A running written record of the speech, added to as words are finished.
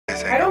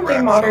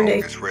in modern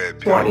day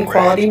want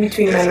equality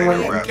between men and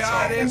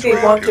women. They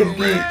want to be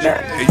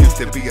men. It used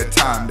to be a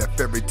time that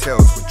fairy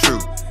tales were true.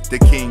 The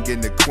king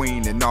and the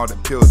queen and all the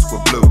pills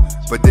were blue.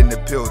 But then the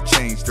pill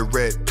changed, the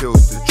red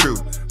pill's the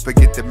truth.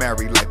 Forget the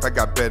married life, I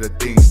got better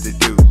things to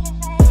do.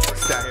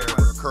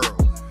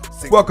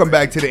 Welcome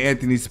back to the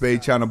Anthony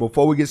Spade channel.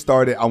 Before we get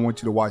started, I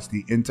want you to watch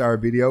the entire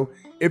video.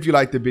 If you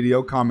like the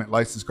video, comment,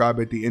 like, subscribe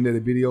at the end of the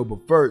video.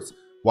 But first,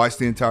 watch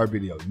the entire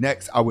video.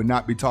 Next, I would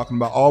not be talking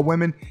about all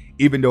women,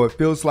 even though it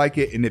feels like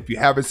it. And if you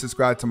haven't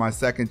subscribed to my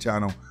second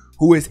channel,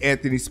 who is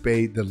Anthony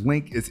Spade, the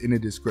link is in the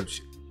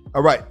description.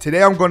 All right,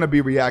 today I'm going to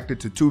be reacting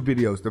to two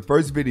videos. The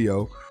first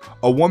video,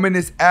 a woman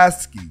is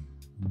asking,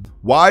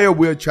 why are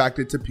we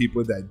attracted to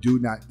people that do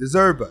not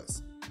deserve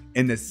us?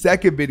 And the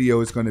second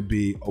video is going to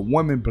be a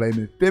woman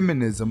blaming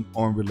feminism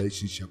on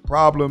relationship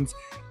problems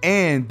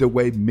and the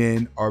way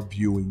men are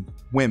viewing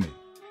women.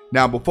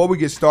 Now, before we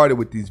get started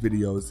with these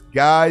videos,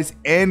 guys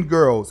and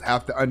girls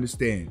have to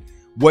understand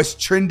what's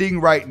trending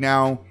right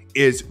now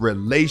is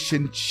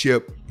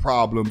relationship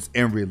problems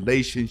and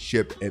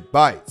relationship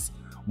advice.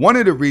 One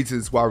of the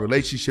reasons why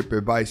relationship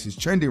advice is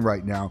trending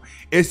right now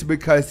is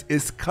because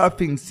it's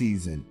cuffing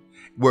season.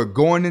 We're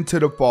going into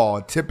the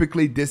fall.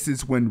 Typically, this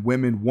is when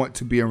women want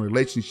to be in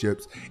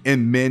relationships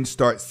and men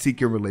start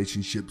seeking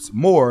relationships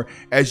more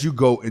as you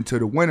go into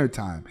the winter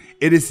time.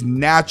 It is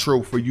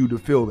natural for you to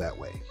feel that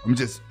way. I'm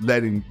just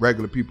letting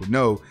regular people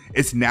know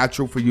it's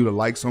natural for you to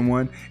like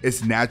someone.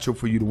 It's natural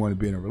for you to want to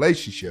be in a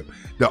relationship.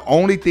 The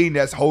only thing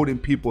that's holding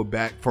people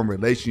back from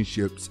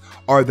relationships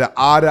are the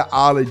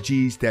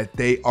ideologies that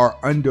they are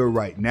under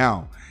right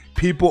now.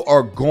 People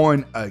are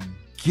going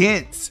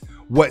against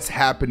what's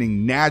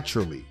happening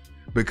naturally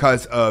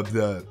because of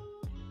the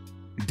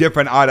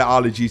different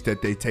ideologies that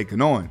they've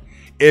taken on.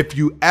 If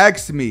you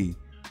ask me,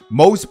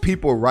 most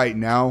people right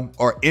now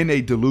are in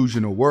a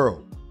delusional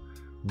world.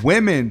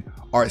 Women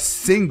are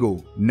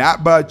single,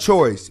 not by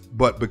choice,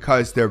 but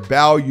because their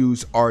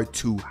values are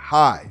too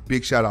high.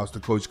 Big shout outs to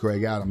Coach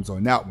Greg Adams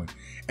on that one.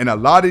 And a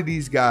lot of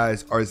these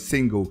guys are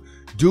single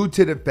due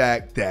to the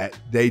fact that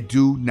they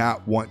do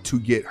not want to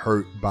get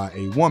hurt by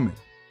a woman.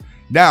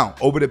 Now,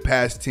 over the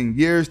past 10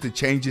 years, the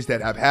changes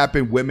that have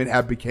happened, women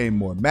have become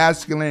more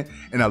masculine,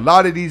 and a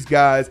lot of these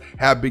guys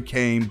have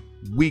become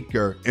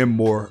weaker and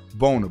more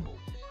vulnerable.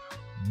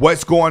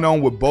 What's going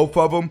on with both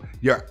of them?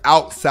 You're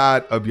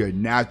outside of your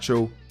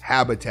natural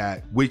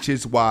habitat, which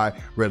is why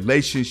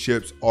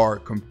relationships are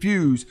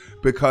confused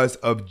because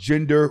of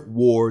gender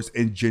wars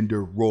and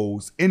gender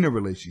roles in the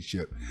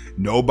relationship.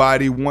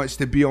 Nobody wants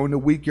to be on the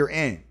weaker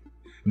end.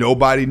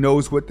 Nobody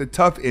knows what the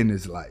tough end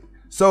is like.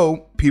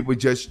 So people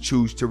just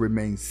choose to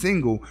remain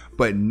single.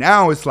 But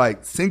now it's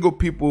like single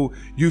people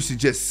used to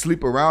just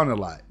sleep around a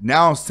lot.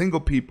 Now single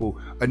people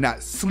are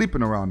not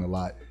sleeping around a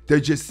lot.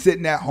 They're just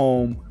sitting at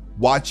home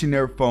watching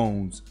their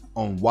phones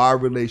on why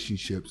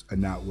relationships are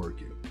not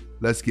working.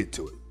 Let's get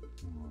to it.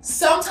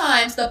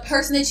 Sometimes the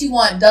person that you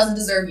want doesn't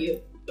deserve you.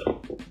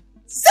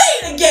 Say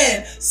it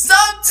again.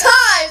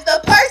 Sometimes the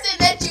person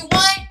that you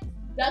want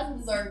doesn't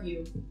deserve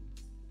you.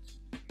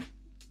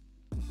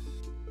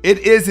 It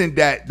isn't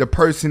that the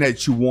person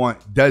that you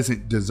want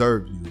doesn't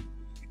deserve you.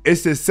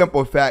 It's the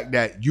simple fact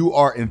that you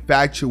are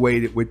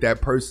infatuated with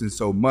that person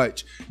so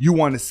much. You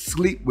want to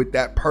sleep with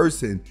that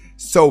person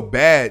so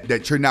bad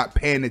that you're not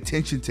paying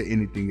attention to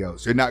anything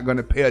else. You're not going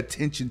to pay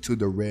attention to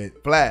the red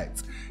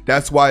flags.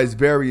 That's why it's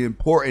very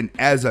important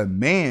as a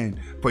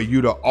man for you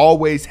to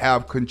always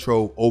have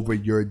control over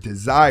your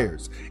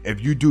desires.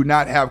 If you do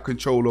not have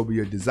control over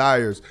your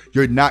desires,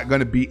 you're not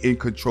going to be in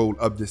control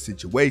of the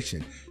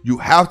situation. You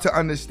have to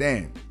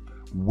understand,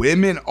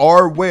 women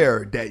are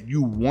aware that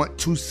you want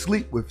to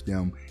sleep with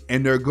them,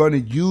 and they're going to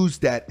use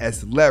that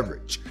as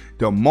leverage.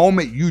 The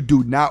moment you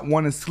do not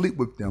want to sleep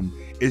with them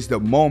is the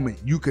moment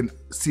you can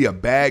see a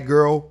bad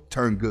girl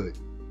turn good.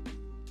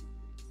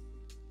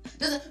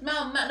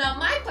 Now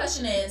my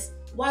question is,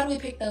 why do we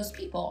pick those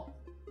people?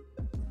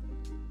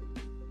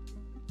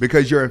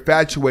 Because you're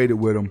infatuated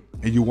with them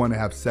and you want to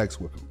have sex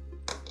with them.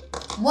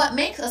 What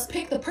makes us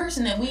pick the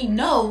person that we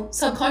know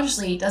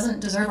subconsciously doesn't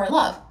deserve our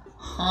love?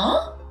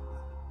 Huh?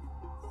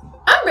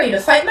 I'm ready to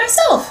fight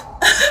myself.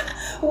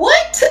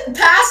 What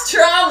past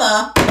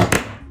trauma?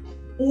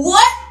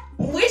 What?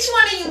 Which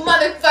one of you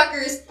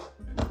motherfuckers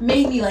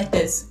made me like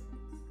this?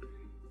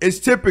 It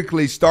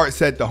typically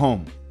starts at the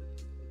home.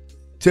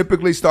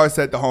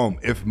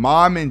 If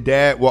mom and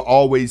dad were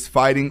always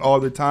fighting all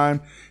the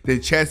time,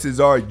 then chances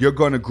are you're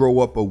going to grow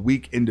up a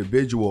weak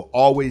individual,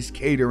 always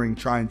catering,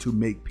 trying to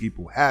make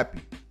people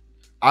happy.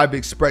 I've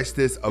expressed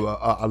this a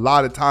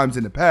lot of times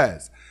in the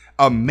past.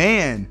 A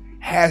man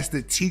has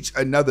to teach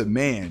another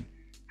man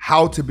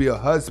how to be a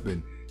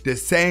husband the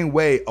same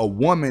way a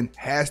woman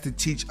has to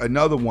teach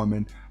another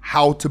woman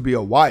how to be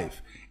a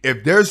wife.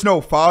 If there's no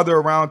father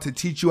around to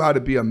teach you how to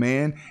be a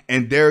man,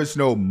 and there's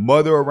no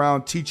mother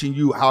around teaching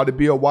you how to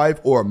be a wife,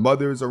 or a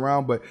mother is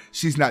around but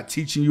she's not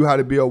teaching you how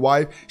to be a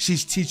wife,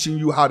 she's teaching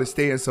you how to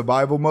stay in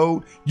survival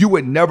mode, you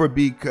would never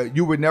be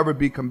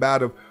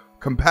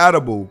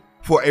compatible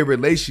for a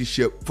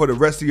relationship for the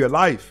rest of your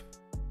life.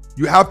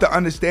 You have to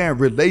understand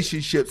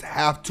relationships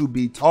have to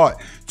be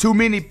taught. Too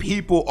many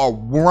people are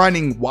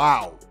running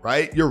wild,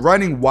 right? You're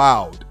running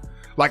wild.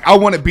 Like, I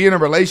want to be in a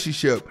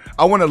relationship.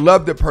 I want to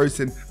love the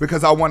person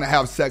because I want to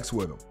have sex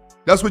with them.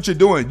 That's what you're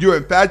doing. You're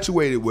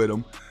infatuated with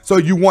them. So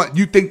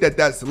you think that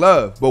that's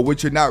love. But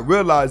what you're not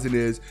realizing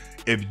is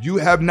if you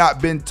have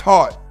not been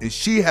taught and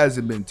she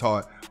hasn't been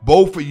taught,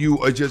 both of you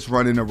are just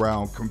running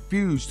around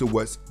confused to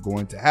what's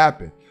going to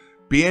happen.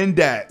 Being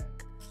that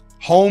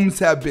homes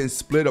have been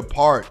split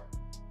apart,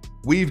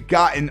 we've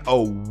gotten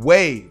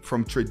away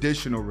from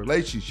traditional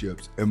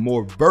relationships and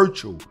more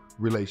virtual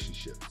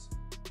relationships.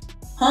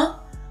 Huh?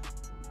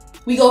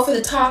 We go for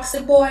the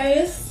toxic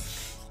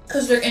boys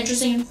because they're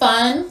interesting and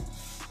fun.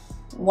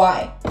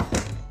 Why?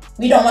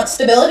 We don't want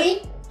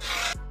stability?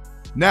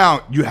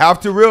 Now, you have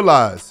to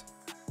realize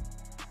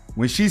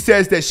when she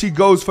says that she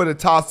goes for the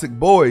toxic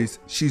boys,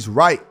 she's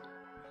right.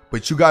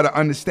 But you got to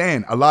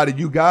understand, a lot of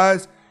you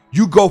guys,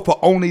 you go for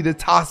only the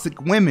toxic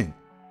women.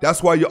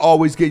 That's why you're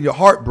always getting your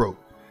heart broke.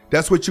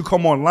 That's what you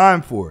come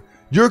online for.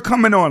 You're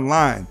coming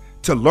online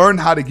to learn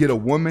how to get a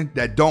woman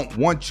that don't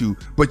want you,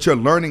 but you're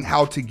learning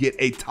how to get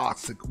a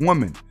toxic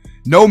woman.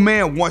 No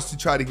man wants to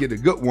try to get a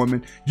good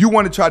woman. You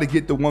want to try to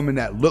get the woman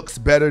that looks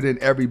better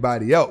than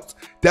everybody else.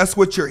 That's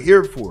what you're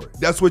here for.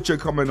 That's what you're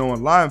coming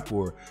online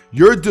for.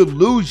 You're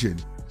delusion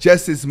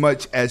just as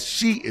much as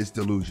she is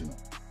delusional.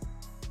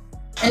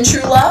 And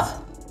true love?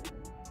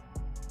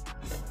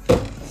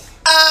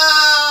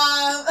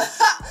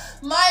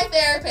 My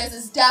therapist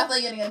is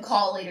definitely getting a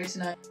call later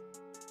tonight.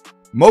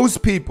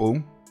 Most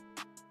people,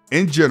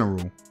 in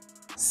general,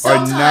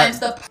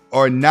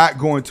 are not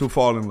going to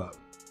fall in love.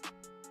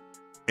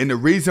 And the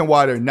reason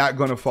why they're not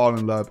going to fall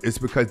in love is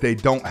because they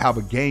don't have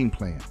a game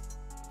plan.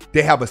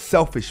 They have a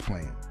selfish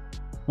plan.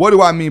 What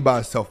do I mean by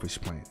a selfish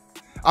plan?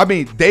 I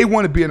mean, they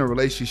want to be in a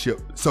relationship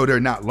so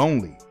they're not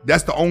lonely.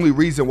 That's the only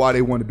reason why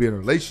they want to be in a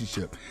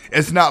relationship.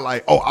 It's not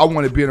like, oh, I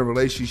want to be in a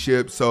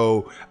relationship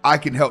so I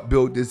can help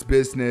build this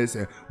business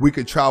and we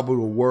can travel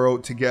the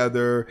world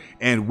together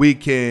and we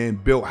can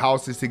build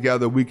houses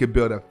together. We can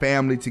build a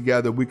family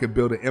together. We can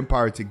build an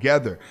empire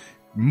together.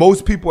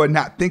 Most people are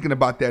not thinking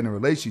about that in a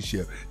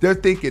relationship. They're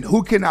thinking,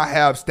 who can I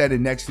have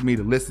standing next to me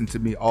to listen to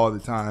me all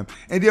the time?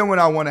 And then when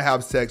I want to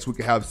have sex, we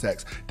can have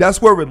sex.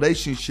 That's where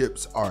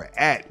relationships are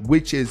at,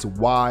 which is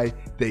why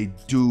they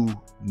do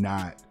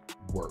not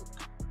work.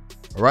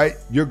 All right?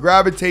 You're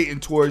gravitating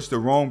towards the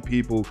wrong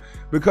people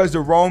because the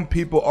wrong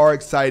people are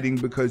exciting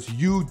because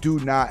you do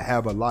not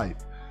have a life.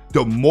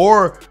 The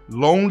more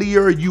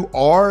lonelier you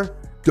are,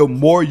 the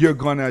more you're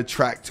going to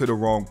attract to the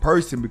wrong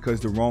person because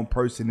the wrong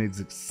person is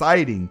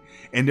exciting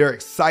and their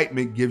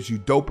excitement gives you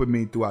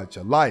dopamine throughout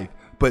your life.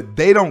 But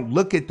they don't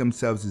look at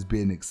themselves as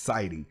being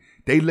exciting.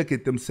 They look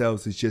at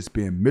themselves as just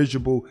being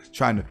miserable,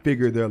 trying to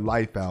figure their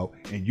life out,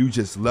 and you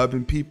just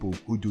loving people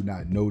who do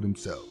not know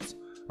themselves.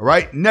 All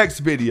right, next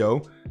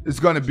video is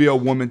going to be a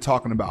woman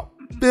talking about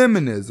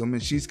feminism,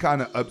 and she's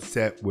kind of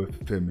upset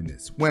with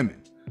feminist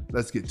women.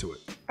 Let's get to it.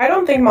 I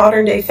don't think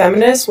modern day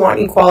feminists want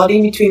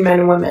equality between men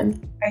and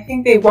women. I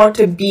think they want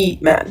to be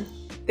men.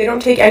 They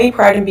don't take any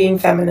pride in being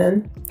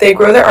feminine. They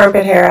grow their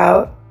armpit hair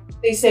out.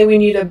 They say we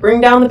need to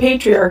bring down the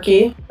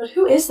patriarchy. But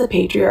who is the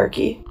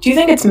patriarchy? Do you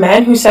think it's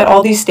men who set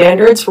all these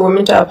standards for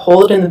women to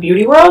uphold in the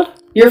beauty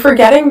world? You're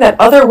forgetting that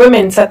other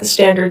women set the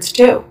standards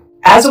too.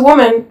 As a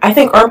woman, I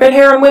think armpit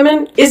hair on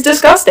women is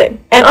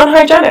disgusting and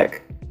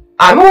unhygienic.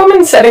 I'm a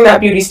woman setting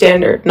that beauty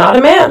standard, not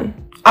a man.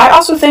 I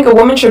also think a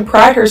woman should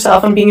pride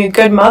herself on being a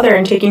good mother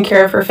and taking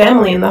care of her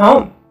family in the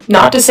home.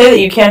 Not to say that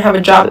you can't have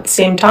a job at the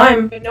same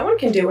time, but no one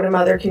can do what a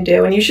mother can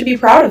do, and you should be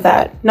proud of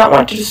that, not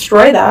want to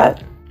destroy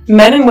that.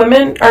 Men and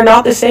women are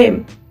not the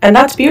same, and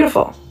that's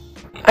beautiful.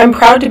 I'm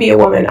proud to be a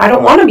woman. I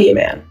don't want to be a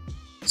man.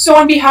 So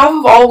on behalf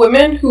of all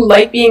women who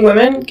like being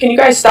women, can you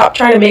guys stop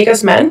trying to make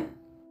us men?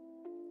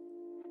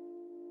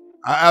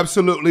 I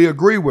absolutely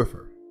agree with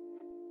her.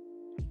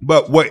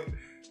 But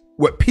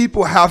what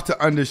people have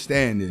to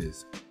understand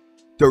is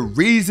the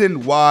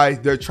reason why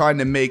they're trying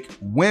to make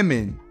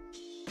women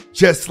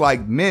just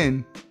like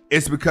men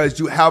is because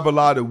you have a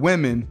lot of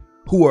women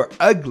who are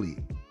ugly,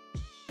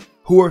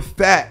 who are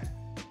fat,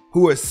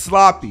 who are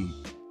sloppy,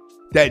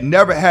 that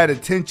never had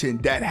attention,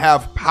 that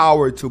have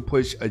power to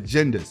push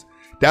agendas.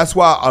 That's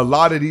why a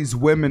lot of these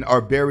women are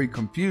very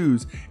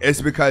confused.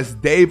 It's because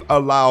they've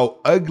allowed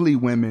ugly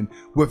women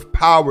with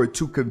power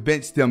to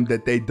convince them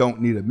that they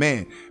don't need a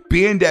man.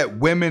 Being that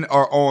women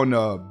are on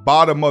the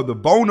bottom of the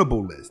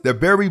vulnerable list, they're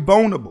very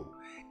vulnerable.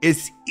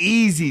 It's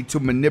easy to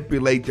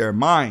manipulate their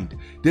mind.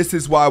 This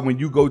is why when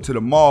you go to the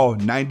mall,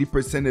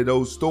 90% of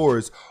those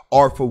stores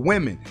are for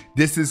women.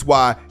 This is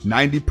why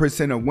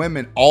 90% of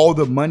women, all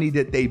the money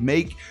that they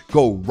make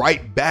go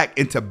right back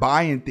into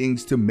buying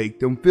things to make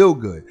them feel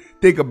good.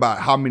 Think about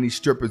how many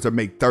strippers are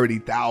make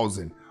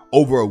 $30,000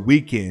 over a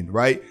weekend,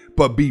 right?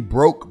 But be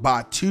broke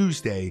by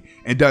Tuesday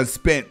and done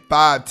spent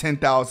 $5,000,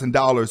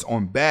 $10,000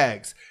 on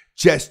bags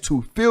just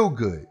to feel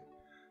good.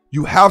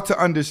 You have to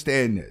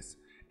understand this.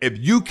 If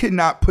you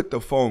cannot put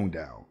the phone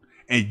down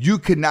and you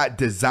cannot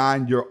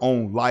design your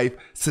own life.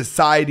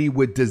 Society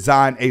would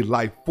design a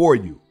life for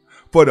you.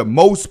 For the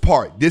most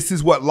part, this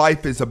is what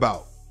life is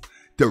about.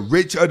 The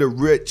rich of the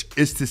rich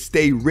is to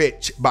stay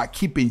rich by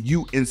keeping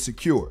you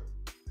insecure.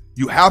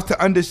 You have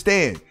to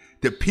understand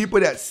the people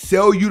that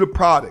sell you the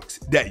products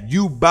that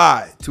you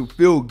buy to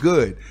feel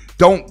good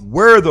don't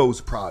wear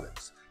those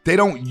products. They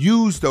don't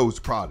use those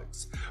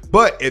products.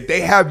 But if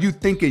they have you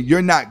thinking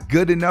you're not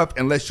good enough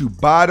unless you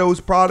buy those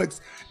products,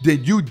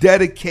 then you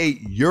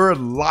dedicate your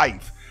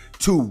life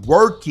to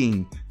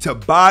working to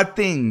buy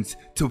things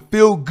to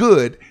feel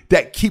good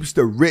that keeps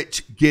the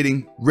rich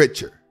getting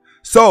richer.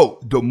 So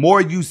the more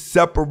you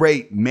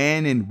separate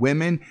men and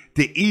women,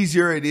 the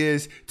easier it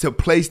is to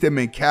place them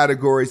in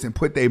categories and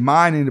put their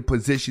mind in a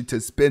position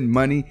to spend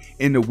money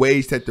in the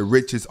ways that the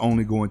rich is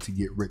only going to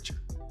get richer.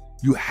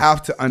 You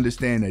have to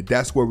understand that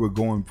that's what we're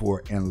going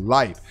for in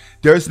life.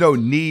 There's no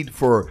need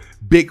for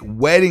big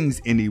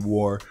weddings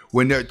anymore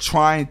when they're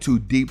trying to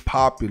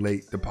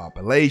depopulate the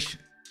population,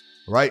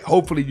 right?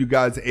 Hopefully you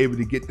guys are able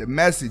to get the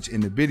message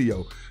in the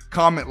video.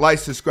 Comment, like,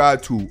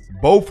 subscribe to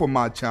both of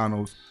my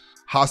channels.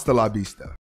 Hasta la vista.